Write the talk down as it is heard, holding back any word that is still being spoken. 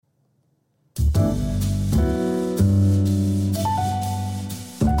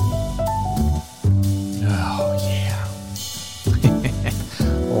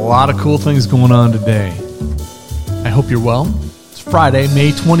lot of cool things going on today. I hope you're well. It's Friday,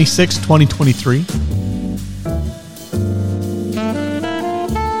 May 26, 2023.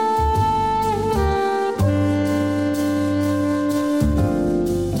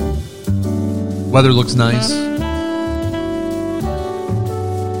 Weather looks nice.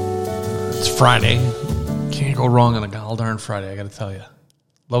 It's Friday. Can't go wrong on a gall darn Friday, I gotta tell you.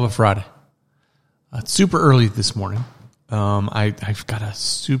 Love a Friday. It's super early this morning. I've got a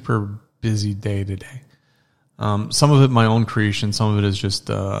super busy day today. Some of it my own creation. Some of it is just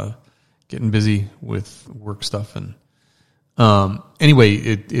getting busy with work stuff. And anyway,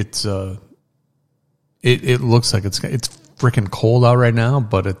 it looks like it's freaking cold out right now,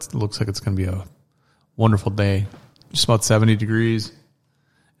 but it looks like it's going to be a wonderful day. Just about 70 degrees.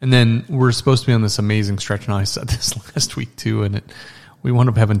 And then we're supposed to be on this amazing stretch. And I said this last week too, and we wound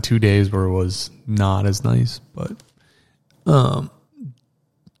up having 2 days where it was not as nice, but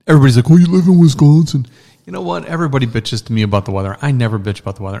everybody's like, "Oh, you live in Wisconsin." You know what? Everybody bitches to me about the weather. I never bitch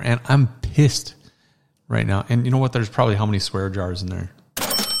about the weather, and I'm pissed right now. And you know what? There's probably how many swear jars in there,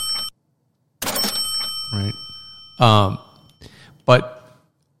 right? But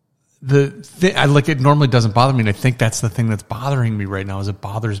the thing, it normally doesn't bother me, and I think that's the thing that's bothering me right now. Is it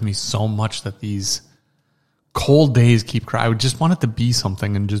bothers me so much that these cold days keep crying. I would just want it to be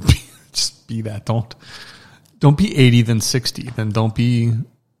something and just be that. Don't be 80, then 60. Then don't be,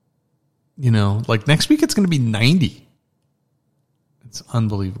 like next week it's going to be 90. It's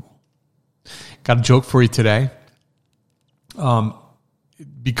unbelievable. Got a joke for you today.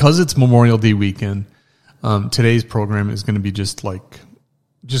 Because it's Memorial Day weekend, today's program is going to be just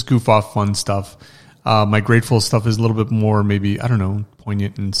goof off fun stuff. My grateful stuff is a little bit more maybe, I don't know,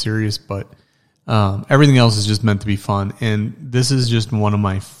 poignant and serious, but everything else is just meant to be fun. And this is just one of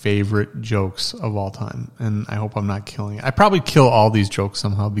my favorite jokes of all time. And I hope I'm not killing it. I probably kill all these jokes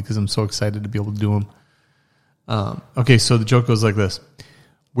somehow because I'm so excited to be able to do them. Okay, so the joke goes like this.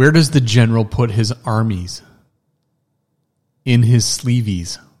 Where does the general put his armies? In his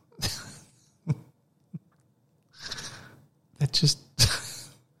sleeveys. That just...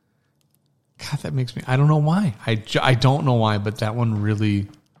 God, that makes me... I don't know why. I don't know why, but that one really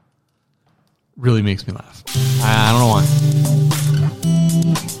makes me laugh. I don't know why.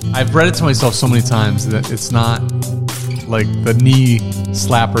 I've read it to myself so many times that it's not like the knee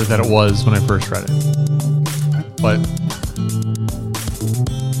slapper that it was when I first read it. But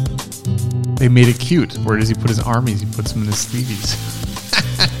they made it cute. Where does he put his armies? He puts them in his sleeveys.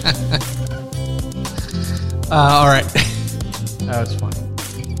 All right. That was funny.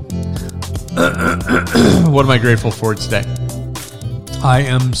 What am I grateful for today? I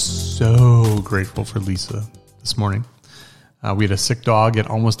am so grateful for Lisa this morning. We had a sick dog at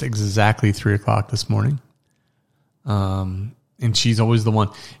almost exactly 3 o'clock this morning. And she's always the one.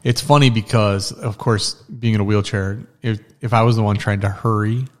 It's funny because, of course, being in a wheelchair, if I was the one trying to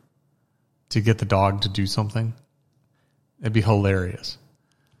hurry to get the dog to do something, it'd be hilarious.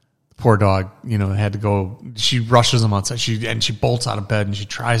 The poor dog, had to go. She rushes him outside. She bolts out of bed and she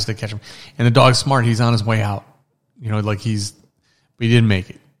tries to catch him. And the dog's smart. He's on his way out. But he didn't make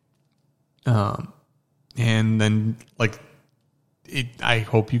it. And then I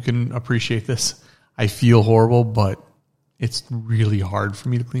hope you can appreciate this. I feel horrible, but it's really hard for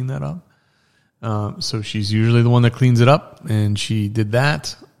me to clean that up. So she's usually the one that cleans it up, and she did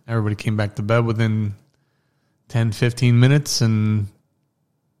that. Everybody came back to bed within 10, 15 minutes, and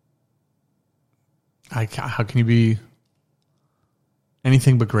how can you be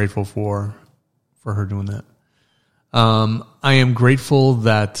anything but grateful for her doing that? I am grateful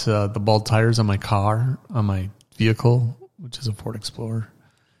that the bald tires on my car, on my vehicle, which is a Ford Explorer,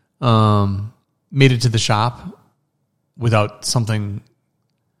 made it to the shop without something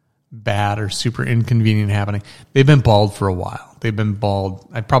bad or super inconvenient happening. They've been bald for a while. They've been bald.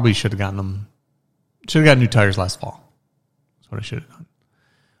 I probably should have gotten them. Should have gotten new tires last fall. That's what I should have done.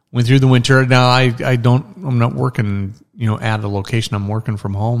 Went through the winter. Now I'm not working, at a location. I'm working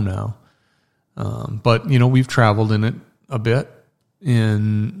from home now. But, we've traveled in it a bit,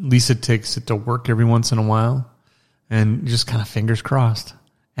 and Lisa takes it to work every once in a while, and just kind of fingers crossed.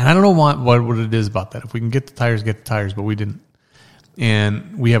 And I don't know what it is about that. If we can get the tires, but we didn't.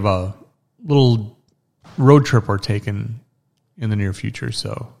 And we have a little road trip we're taking in the near future,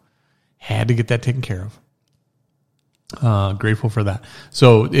 so had to get that taken care of. Grateful for that.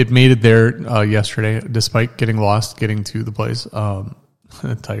 So it made it there yesterday, despite getting lost, getting to the place. The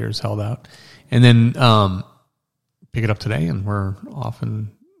tires held out. And then pick it up today, and we're off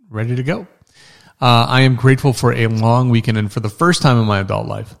and ready to go. I am grateful for a long weekend, and for the first time in my adult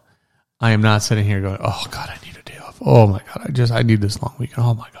life, I am not sitting here going, "Oh God, I need a day off. Oh my God. I need this long weekend.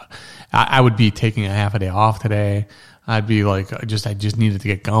 Oh my God. I would be taking a half a day off today. I'd be like, I just needed to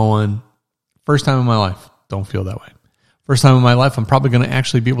get going. First time in my life. Don't feel that way. First time in my life, I'm probably going to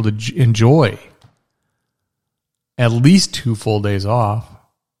actually be able to enjoy at least 2 full days off,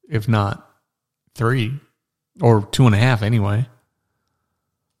 if not 3 or 2.5 anyway.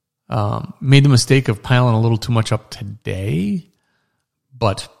 Made the mistake of piling a little too much up today,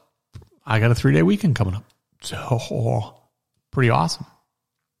 but I got a 3-day weekend coming up. So pretty awesome.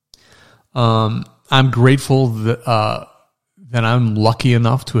 I'm grateful that I'm lucky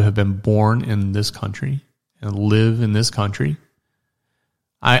enough to have been born in this country and live in this country.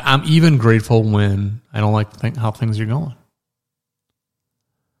 I'm even grateful when I don't like to think how things are going.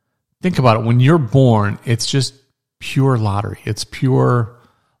 Think about it. When you're born, it's just pure lottery. It's pure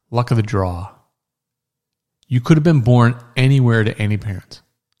luck of the draw. You could have been born anywhere to any parents.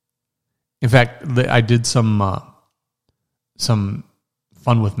 In fact, I did some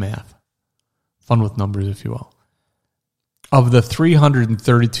fun with math, fun with numbers, if you will. Of the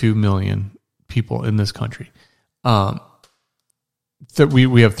 332 million people in this country, we have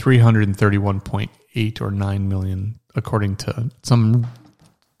 331.8 or 9 million, according to some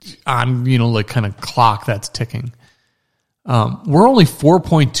kind of clock that's ticking. We're only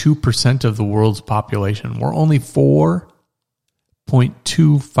 4.2% of the world's population. We're only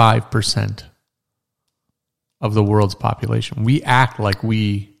 4.25% of the world's population. We act like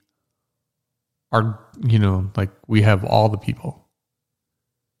we are, like we have all the people.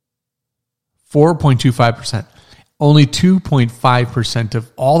 4.25%. Only 2.5%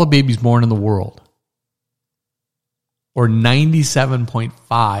 of all the babies born in the world, or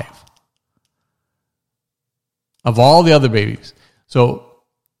 97.5% of all the other babies. So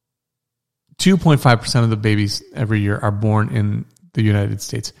 2.5% of the babies every year are born in the United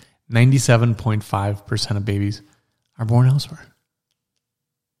States. 97.5% of babies are born elsewhere.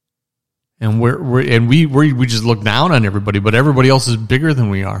 And we just look down on everybody, but everybody else is bigger than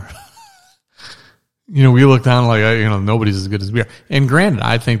we are. We look down like, nobody's as good as we are. And granted,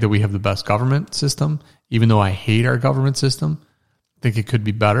 I think that we have the best government system, even though I hate our government system. I think it could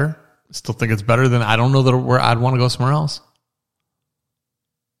be better. I still think it's better than, I don't know that I'd want to go somewhere else.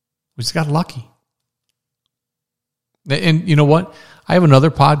 We just got lucky. And you know what? I have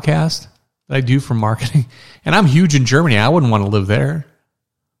another podcast that I do for marketing, and I'm huge in Germany. I wouldn't want to live there.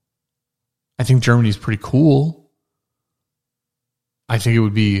 I think Germany's pretty cool. I think it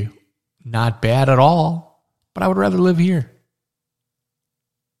would be not bad at all, but I would rather live here.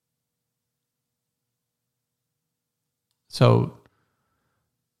 So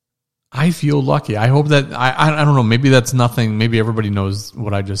I feel lucky. I hope that, I don't know, maybe that's nothing. Maybe everybody knows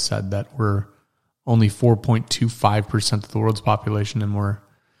what I just said, that we're only 4.25% of the world's population,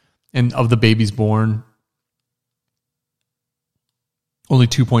 and of the babies born, only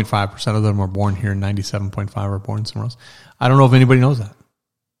 2.5% of them are born here, and 97.5% are born somewhere else. I don't know if anybody knows that.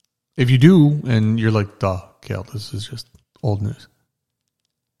 If you do, and you're like, duh, Kale, this is just old news.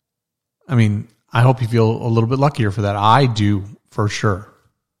 I mean, I hope you feel a little bit luckier for that. I do, for sure.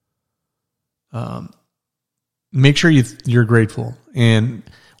 Make sure you're grateful. And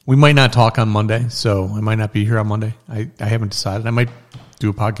we might not talk on Monday, so I might not be here on Monday. I haven't decided. I might do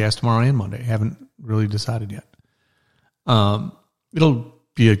a podcast tomorrow and Monday. I haven't really decided yet. It'll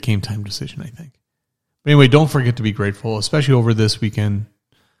be a game time decision, I think. But anyway, don't forget to be grateful, especially over this weekend.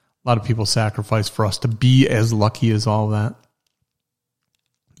 A lot of people sacrifice for us to be as lucky as all that.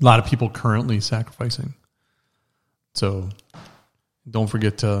 A lot of people currently sacrificing. So don't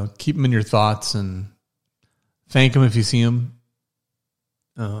forget to keep them in your thoughts and thank them if you see them.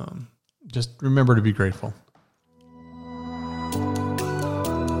 Just remember to be grateful.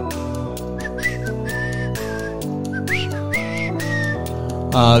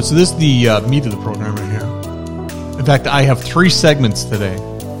 So this is the meat of the program right here. In fact, I have 3 segments today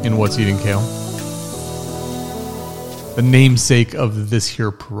in What's Eating Kale, the namesake of this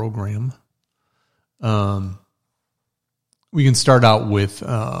here program. We can start out with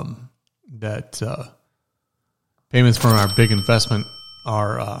that payments from our big investment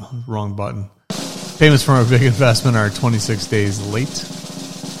are wrong button. Payments from our big investment are 26 days late,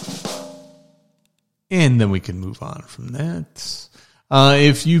 and then we can move on from that.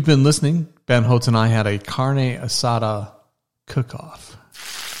 If you've been listening, Ben Holtz and I had a Carne Asada Cookoff.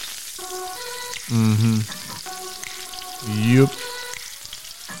 Yep.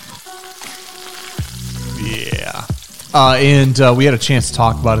 Yeah. And we had a chance to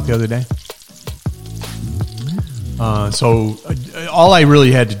talk about it the other day. So all I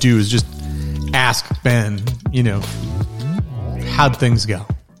really had to do is just ask Ben, how'd things go?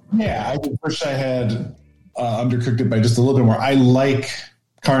 Yeah, I had undercooked it by just a little bit more. I like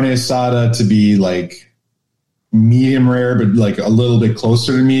carne asada to be like medium rare, but like a little bit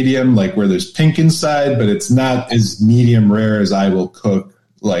closer to medium, like where there's pink inside, but it's not as medium rare as I will cook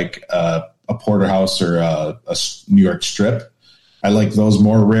like a porterhouse or a New York strip. I like those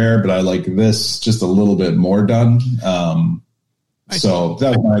more rare, but I like this just a little bit more done. So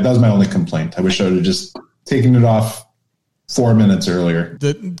that was my only complaint. I wish I would have just taken it off 4 minutes earlier.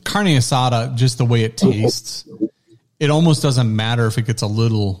 The carne asada, just the way it tastes, it almost doesn't matter if it gets a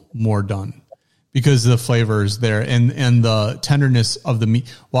little more done because the flavor is there and the tenderness of the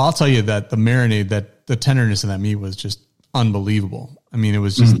meat. Well, I'll tell you that the marinade, that the tenderness of that meat was just unbelievable. I mean, it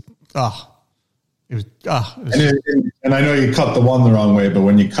was just, and I know you cut the one the wrong way, but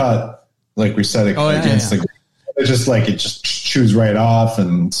when you cut, like we said, it's just like it just chews right off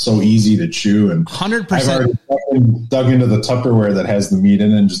and so easy to chew. And 100%. I've already dug into the Tupperware that has the meat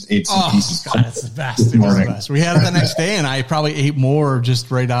in it and just ate some pieces. God, it's the best. It was the best. We had it the next day, and I probably ate more just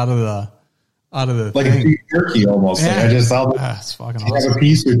right out of the like thing. a beef jerky almost. Yeah. Like it's fucking awesome. Have a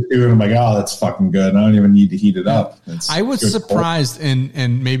piece or two, and I'm like, oh, that's fucking good. I don't even need to heat it up. I was surprised,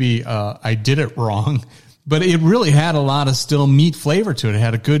 and maybe I did it wrong. But it really had a lot of still meat flavor to it. It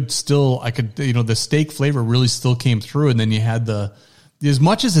had a good the steak flavor really still came through. And then you had as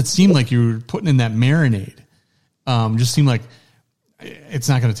much as it seemed like you were putting in that marinade, just seemed like it's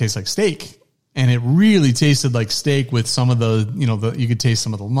not going to taste like steak. And it really tasted like steak with some of you could taste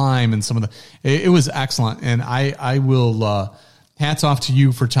some of the lime and some of it was excellent. And I will, hats off to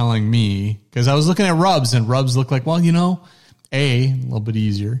you for telling me, because I was looking at rubs and rubs look like, well, A, a little bit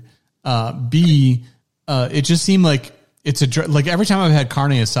easier, B, it just seemed like it's like every time I've had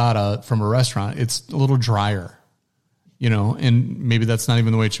carne asada from a restaurant, it's a little drier, and maybe that's not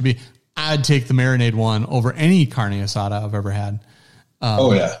even the way it should be. I'd take the marinade one over any carne asada I've ever had.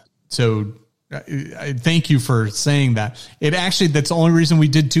 So I thank you for saying that. That's the only reason we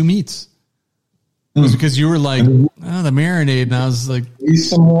did two meats. Was because you were like, the marinade, and I was like,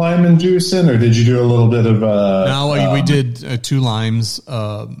 some lime and juice in, or did you do a little bit of? No, we did 2 limes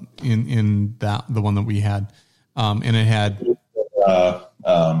in the one that we had, and it had.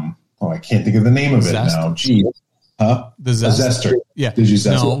 I can't think of the name of it now. Gee, huh? The zester. Yeah. Did you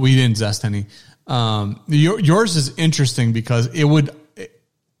zest? No, we didn't zest any. Yours is interesting because it would.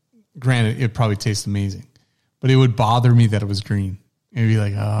 Granted, it probably tastes amazing, but it would bother me that it was green. It'd be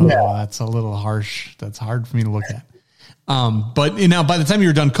like, that's a little harsh. That's hard for me to look at. But by the time you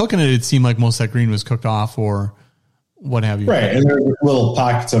were done cooking it seemed like most of that green was cooked off or what have you. Right. And there were little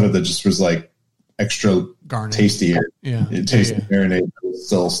pockets of it that just was like extra garnish. Tasty. Yeah. It tasted marinade was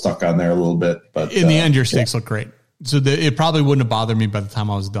still stuck on there a little bit. But in the end, your steaks look great. So it probably wouldn't have bothered me by the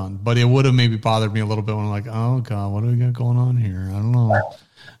time I was done, but it would have maybe bothered me a little bit when I'm like, oh God, what do we got going on here? I don't know.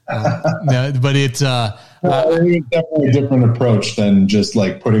 But it's definitely a different approach than just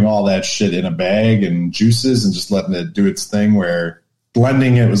like putting all that shit in a bag and juices and just letting it do its thing, where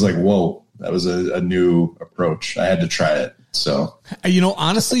blending it was like, whoa, that was a new approach. I had to try it. So,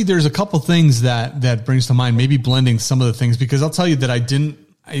 honestly, there's a couple things that brings to mind, maybe blending some of the things, because I'll tell you that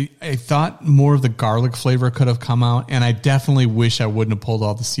I thought more of the garlic flavor could have come out, and I definitely wish I wouldn't have pulled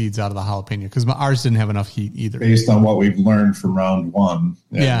all the seeds out of the jalapeno because ours didn't have enough heat either. Based on what we've learned from round one,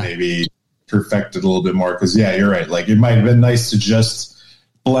 and maybe perfected a little bit more. Because you're right. Like it might have been nice to just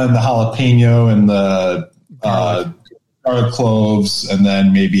blend the jalapeno and the garlic cloves, and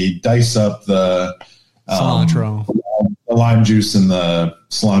then maybe dice up the cilantro, the lime juice, and the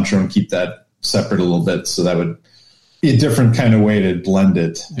cilantro, and keep that separate a little bit. So that would be a different kind of way to blend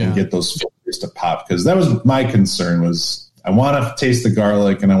it and get those flavors to pop. Because that was my concern, was I want to taste the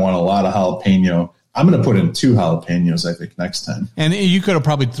garlic and I want a lot of jalapeno. I'm going to put in 2 jalapenos, I think, next time. And you could have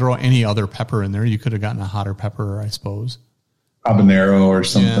probably thrown any other pepper in there. You could have gotten a hotter pepper, I suppose. Habanero or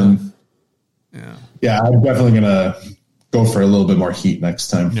something. Yeah, I'm definitely going to go for a little bit more heat next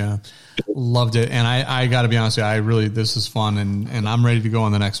time. Yeah. Loved it. And I got to be honest with you, this is fun, and I'm ready to go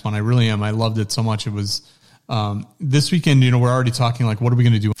on the next one. I really am. I loved it so much. It was this weekend, we're already talking like, what are we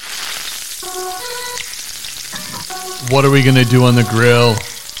going to do? What are we going to do on the grill?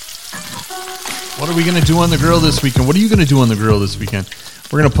 What are we going to do on the grill this weekend? What are you going to do on the grill this weekend?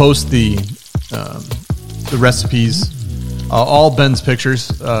 We're going to post the recipes, all Ben's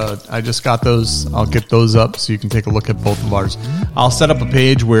pictures. I just got those. I'll get those up so you can take a look at both of ours. I'll set up a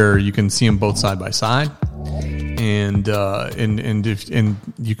page where you can see them both side by side, and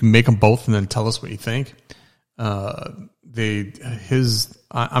you can make them both and then tell us what you think. I'm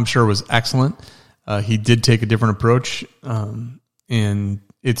sure was excellent. He did take a different approach, and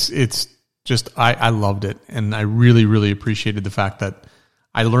it's just, I loved it. And I really, really appreciated the fact that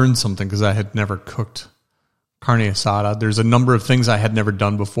I learned something, because I had never cooked carne asada. There's a number of things I had never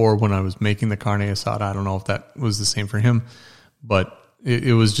done before when I was making the carne asada. I don't know if that was the same for him, but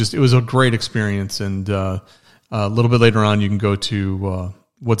it was a great experience. And a little bit later on, you can go to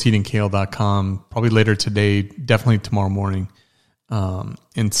what'seatingkale.com, probably later today, definitely tomorrow morning,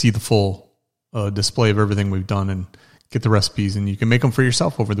 and see the full display of everything we've done and get the recipes, and you can make them for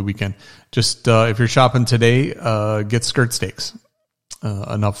yourself over the weekend. Just if you're shopping today, get skirt steaks,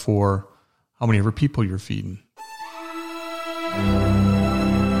 enough for how many ever people you're feeding.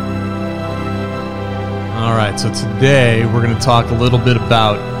 All right, so today we're going to talk a little bit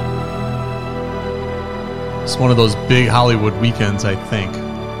about, it's one of those big Hollywood weekends, I think.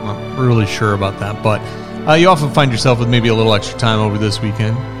 I'm not really sure about that, but you often find yourself with maybe a little extra time over this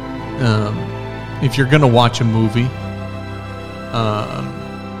weekend. If you're going to watch a movie,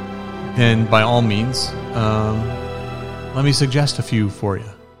 then by all means, let me suggest a few for you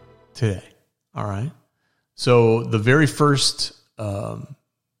today. All right. So the very first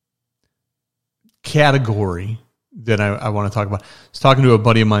category that I want to talk about, I was talking to a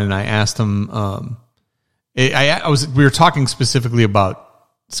buddy of mine, and I asked him, we were talking specifically about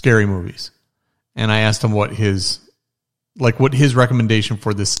scary movies, and I asked him what his recommendation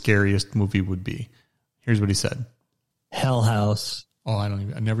for the scariest movie would be. Here's what he said. Hell House. Oh, I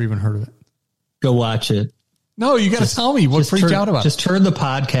never even heard of it. Go watch it. No, you got to tell me what freaked you out about. Just turn the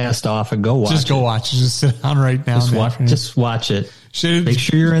podcast off and go watch it. Just go watch it. Just sit down right now. Just watch it. Make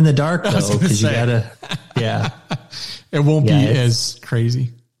sure you're in the dark, though, because you got to, yeah. It won't be as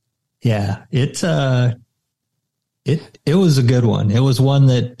crazy. Yeah. It was a good one. It was one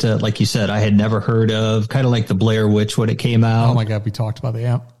that, like you said, I had never heard of, kind of like the Blair Witch when it came out. Oh, my God. We talked about that.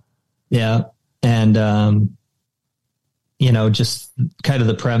 Yeah. Yeah. And, just kind of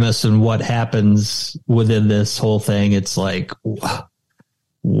the premise and what happens within this whole thing. It's like,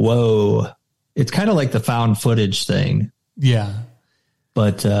 whoa. It's kind of like the found footage thing. Yeah.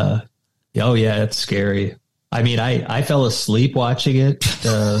 But, oh yeah, it's scary. I mean, I fell asleep watching it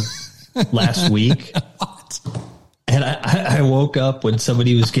last week. What? And I woke up when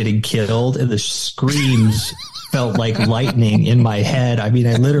somebody was getting killed, and the screams felt like lightning in my head. I mean,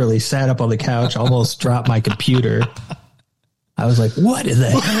 I literally sat up on the couch, almost dropped my computer. I was like, what in the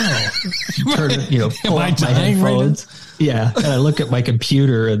hell? Pull out my headphones. Right, yeah. And I look at my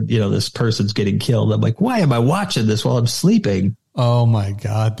computer, and, this person's getting killed. I'm like, why am I watching this while I'm sleeping? Oh, my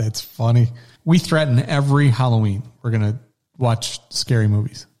God. That's funny. We threaten every Halloween we're going to watch scary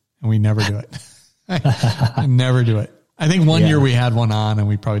movies, and we never do it. I never do it. I think one year we had one on, and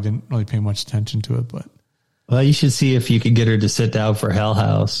we probably didn't really pay much attention to it. But well, you should see if you can get her to sit down for Hell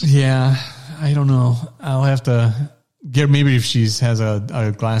House. Yeah, I don't know. I'll have to get, maybe if she has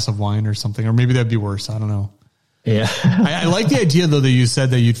a glass of wine or something, or maybe that'd be worse. I don't know. Yeah, I like the idea though that you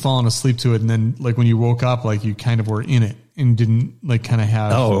said that you'd fallen asleep to it, and then like when you woke up, like you kind of were in it and didn't like kind of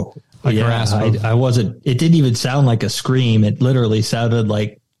have. Oh, yeah. I wasn't. It didn't even sound like a scream. It literally sounded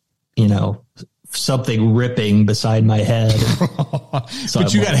like, something ripping beside my head.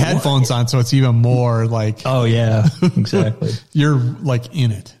 But you got headphones on, so it's even more like. Oh yeah, exactly. You're like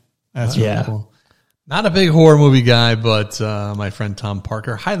in it. That's really cool. Not a big horror movie guy, but my friend Tom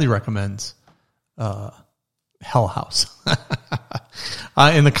Parker highly recommends Hell House.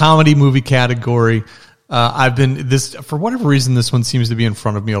 In the comedy movie category, for whatever reason, this one seems to be in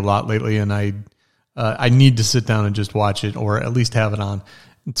front of me a lot lately, and I need to sit down and just watch it, or at least have it on.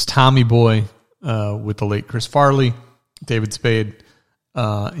 It's Tommy Boy with the late Chris Farley, David Spade,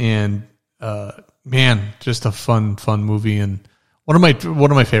 and man, just a fun movie, and one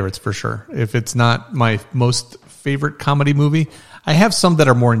of my favorites for sure. If it's not my most favorite comedy movie, I have some that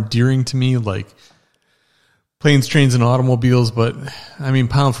are more endearing to me, like Planes, Trains, and Automobiles. But I mean,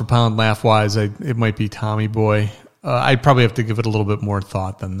 pound for pound, laugh wise, it might be Tommy Boy. I'd probably have to give it a little bit more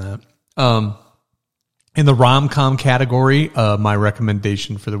thought than that. In the rom-com category, my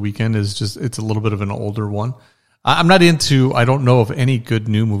recommendation for the weekend is it's a little bit of an older one. I don't know of any good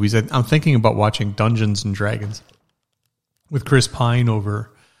new movies. I'm thinking about watching Dungeons and Dragons with Chris Pine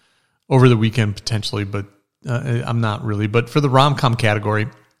over the weekend potentially, but I'm not really. But for the rom-com category,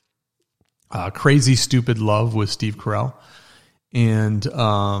 Crazy Stupid Love with Steve Carell, and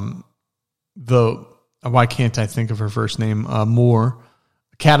why can't I think of her first name? Moore,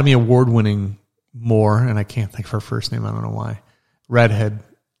 Academy Award winning Moore, and I can't think of her first name. I don't know why. Redhead,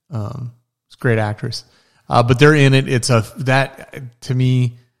 it's a great actress, but they're in it. To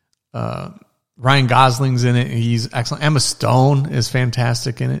me, Ryan Gosling's in it. He's excellent. Emma Stone is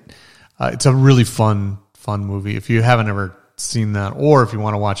fantastic in it. It's a really fun movie. If you haven't ever seen that, or if you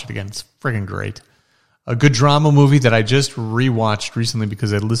want to watch it again, it's freaking great. A good drama movie that I just rewatched recently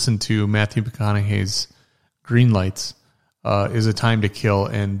because I listened to Matthew McConaughey's Green Lights is A Time to Kill,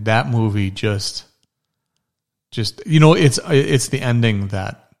 and that movie just it's the ending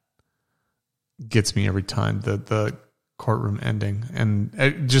that gets me every time, the courtroom ending,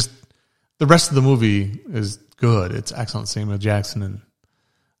 and just the rest of the movie is good. It's excellent. Samuel Jackson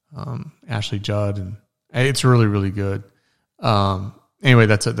and Ashley Judd, and it's really, really good. Anyway,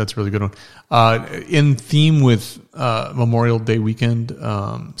 that's a really good one. In theme with Memorial Day weekend,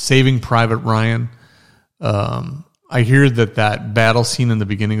 Saving Private Ryan. I hear that battle scene in the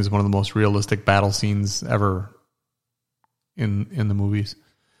beginning is one of the most realistic battle scenes ever in the movies.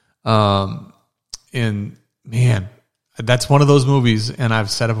 And man, that's one of those movies, and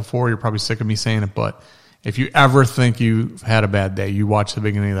I've said it before, you're probably sick of me saying it, but if you ever think you've had a bad day, you watch the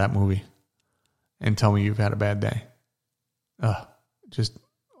beginning of that movie and tell me you've had a bad day. Just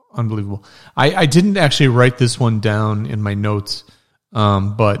unbelievable. I didn't actually write this one down in my notes,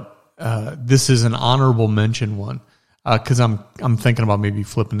 but this is an honorable mention one, because I'm thinking about maybe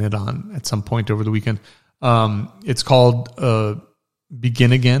flipping it on at some point over the weekend. It's called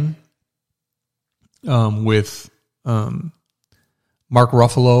Begin Again, with Mark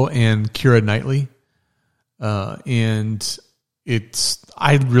Ruffalo and Keira Knightley, and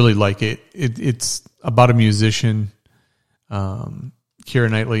I really like it. It's about a musician,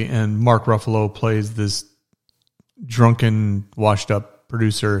 Keira Knightley, and Mark Ruffalo plays this drunken, washed up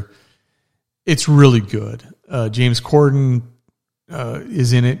producer. It's really good. James Corden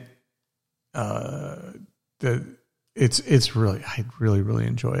is in it. It's really, I really, really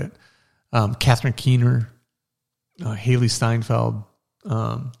enjoy it. Catherine Keener, Haley Steinfeld.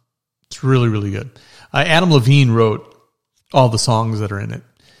 It's really, really good. Adam Levine wrote all the songs that are in it,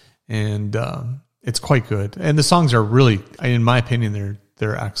 and it's quite good. And the songs are really, in my opinion,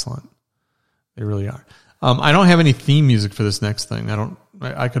 they're excellent. They really are. I don't have any theme music for this next thing.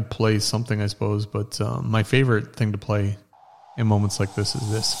 I could play something, I suppose, but my favorite thing to play in moments like this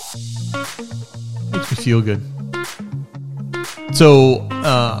is this. Makes me feel good. So,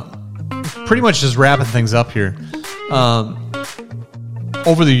 pretty much just wrapping things up here.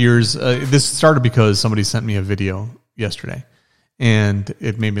 Over the years, this started because somebody sent me a video yesterday, and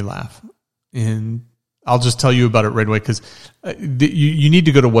it made me laugh. And I'll just tell you about it right away, because you need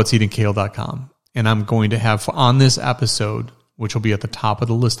to go to what'seatingkale.com, and I'm going to have on this episode, which will be at the top of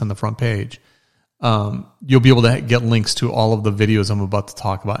the list on the front page, you'll be able to get links to all of the videos I'm about to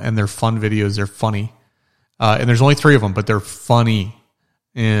talk about, and they're fun videos. They're funny. And there's only 3 of them, but they're funny.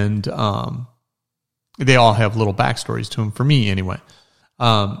 And they all have little backstories to them, for me anyway.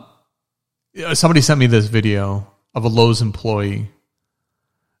 Somebody sent me this video of a Lowe's employee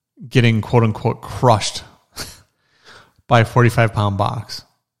getting, quote unquote, crushed by a 45-pound box.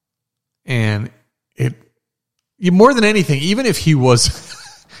 And more than anything, even if he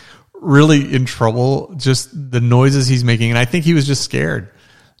was really in trouble, just the noises he's making, and I think he was just scared.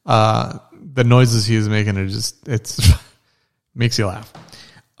 The noises he was making it's makes you laugh.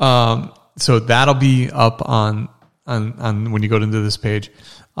 So that'll be up on when you go into this page.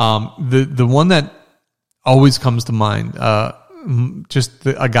 The one that always comes to mind, a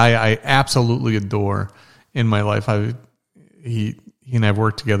guy I absolutely adore in my life. He and I've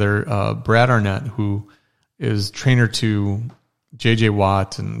worked together. Brad Arnett, who is trainer to J.J.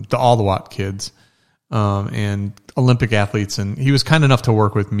 Watt and all the Watt kids, and Olympic athletes. And he was kind enough to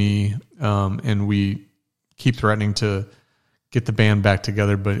work with me, and we keep threatening to get the band back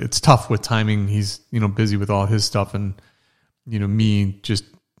together, but it's tough with timing. He's, busy with all his stuff, and, me just,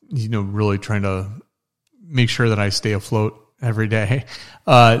 really trying to make sure that I stay afloat every day.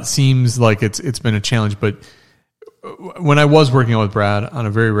 It seems like it's been a challenge, but when I was working out with Brad on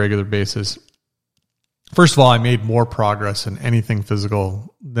a very regular basis, first of all, I made more progress in anything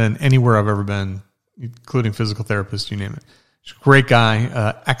physical than anywhere I've ever been, including physical therapist, you name it. He's a great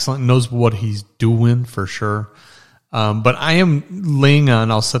guy, excellent, knows what he's doing for sure. But I am laying on,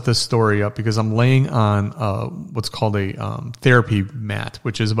 I'll set this story up, because I'm laying on what's called a therapy mat,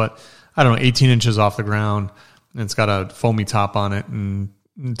 which is about, 18 inches off the ground, and it's got a foamy top on it, and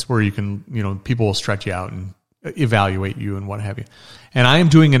it's where you can, people will stretch you out and evaluate you and what have you. And I am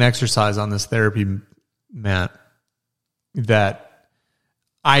doing an exercise on this therapy mat that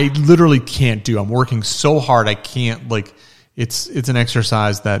I literally can't do. I'm working so hard, I can't, it's an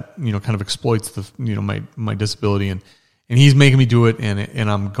exercise that, kind of exploits the, my disability, and he's making me do it, and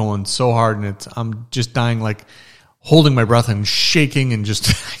I'm going so hard, and I'm just dying, holding my breath and shaking, and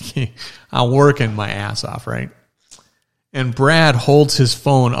just, I'm working my ass off, right? And Brad holds his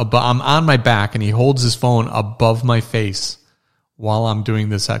phone above, I'm on my back, and he holds his phone above my face while I'm doing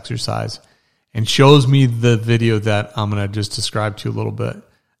this exercise, and shows me the video that I'm going to just describe to you a little bit.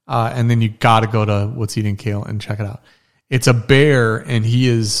 and then you got to go to What's Eating Kale and check it out. It's a bear, and he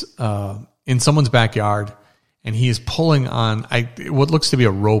is in someone's backyard, and he is pulling on what looks to be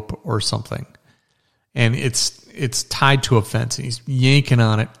a rope or something, and it's tied to a fence, and he's yanking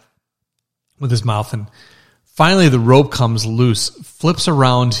on it with his mouth, and finally the rope comes loose, flips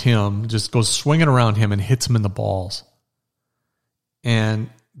around him, just goes swinging around him, and hits him in the balls. And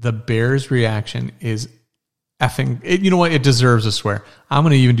the bear's reaction is effing, you know what? It deserves a swear. I'm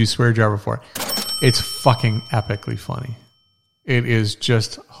going to even do swear jar before it. It's fucking epically funny. It is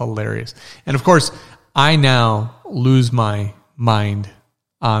just hilarious. And of course, I now lose my mind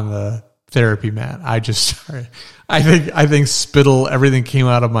on the therapy mat. I think spittle, everything came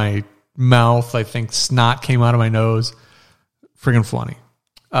out of my mouth. I think snot came out of my nose. Friggin' funny.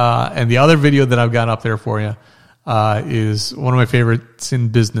 And the other video that I've got up there for you is one of my favorites in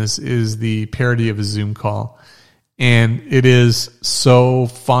business, is the parody of a Zoom call. And it is so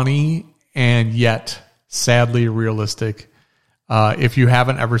funny and yet sadly realistic. If you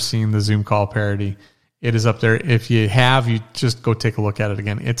haven't ever seen the Zoom call parody, it is up there. If you have, you just go take a look at it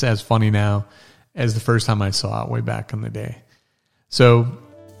again. It's as funny now as the first time I saw it way back in the day. So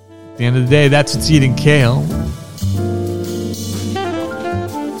at the end of the day, that's What's Eating Kale.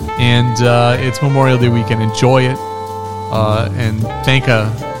 And it's Memorial Day weekend. Enjoy it. And thank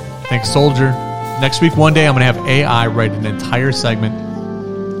a soldier. Next week, one day, I'm going to have AI write an entire segment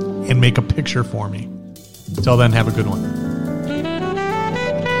and make a picture for me. Until then, have a good one.